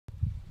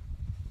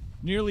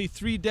Nearly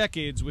 3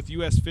 decades with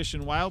U.S. Fish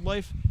and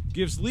Wildlife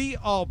gives Lee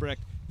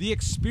Albrecht the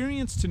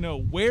experience to know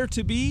where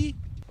to be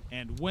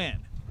and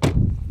when.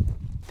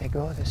 They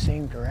go the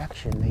same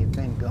direction they've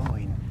been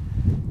going.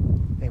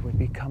 They would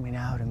be coming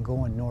out and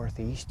going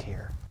northeast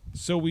here.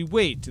 So we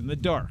wait in the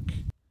dark,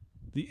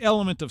 the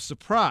element of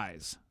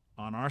surprise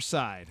on our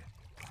side.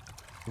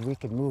 We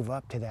could move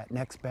up to that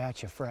next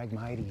batch of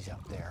Phragmites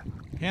up there.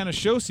 Hannah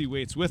Chaussee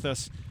waits with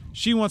us.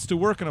 She wants to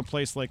work in a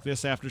place like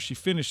this after she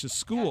finishes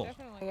school. Yeah,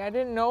 definitely. I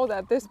didn't know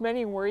that this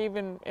many were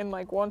even in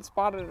like one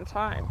spot at a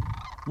time.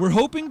 We're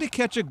hoping to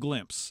catch a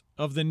glimpse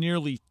of the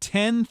nearly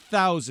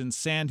 10,000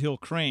 sandhill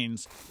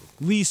cranes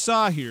Lee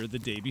saw here the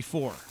day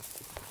before.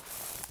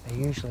 They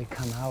usually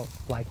come out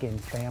like in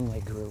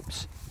family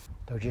groups.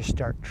 They'll just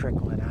start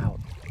trickling out.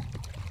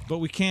 But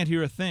we can't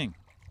hear a thing.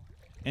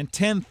 And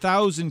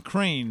 10,000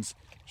 cranes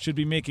should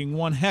be making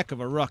one heck of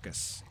a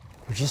ruckus.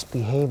 They're just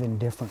behaving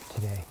different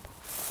today.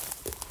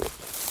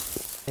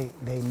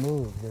 They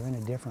move, they're in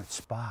a different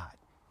spot,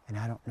 and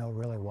I don't know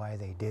really why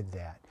they did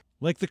that.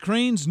 Like the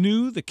cranes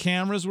knew the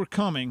cameras were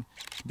coming,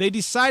 they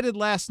decided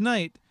last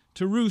night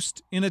to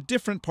roost in a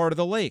different part of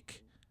the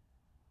lake.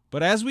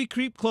 But as we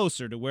creep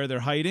closer to where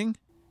they're hiding,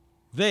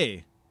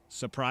 they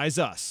surprise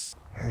us.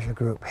 Here's a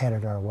group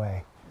headed our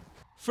way.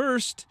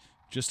 First,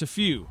 just a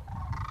few.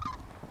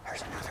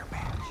 There's another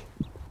batch.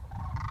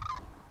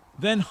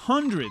 Then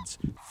hundreds,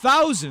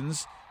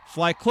 thousands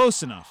fly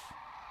close enough,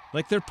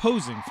 like they're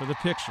posing for the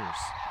pictures.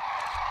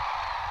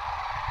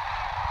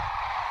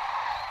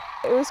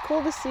 It was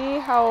cool to see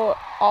how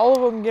all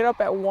of them get up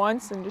at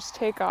once and just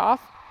take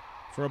off.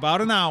 For about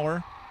an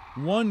hour,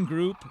 one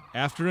group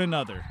after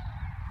another.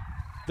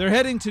 They're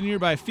heading to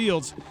nearby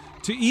fields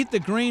to eat the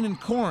grain and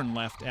corn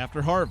left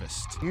after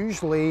harvest.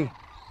 Usually,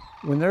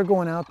 when they're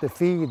going out to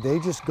feed, they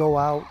just go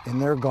out and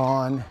they're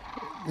gone,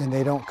 and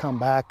they don't come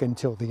back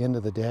until the end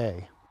of the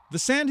day. The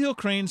Sandhill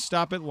cranes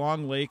stop at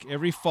Long Lake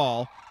every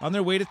fall on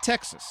their way to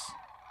Texas.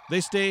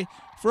 They stay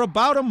for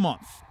about a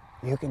month.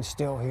 You can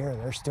still hear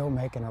they're still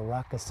making a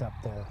ruckus up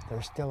there.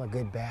 There's still a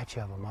good batch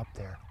of them up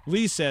there.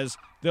 Lee says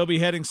they'll be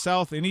heading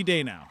south any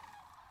day now.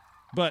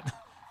 But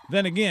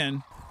then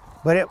again...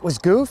 But it was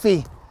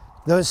goofy.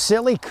 Those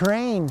silly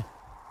crane,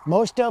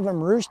 most of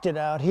them roosted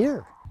out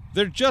here.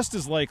 They're just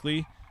as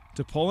likely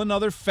to pull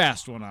another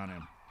fast one on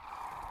him.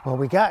 Well,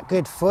 we got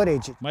good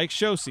footage. Mike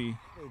Chaussee.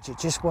 It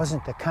just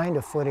wasn't the kind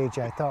of footage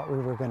I thought we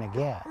were going to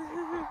get.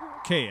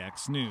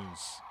 KX News.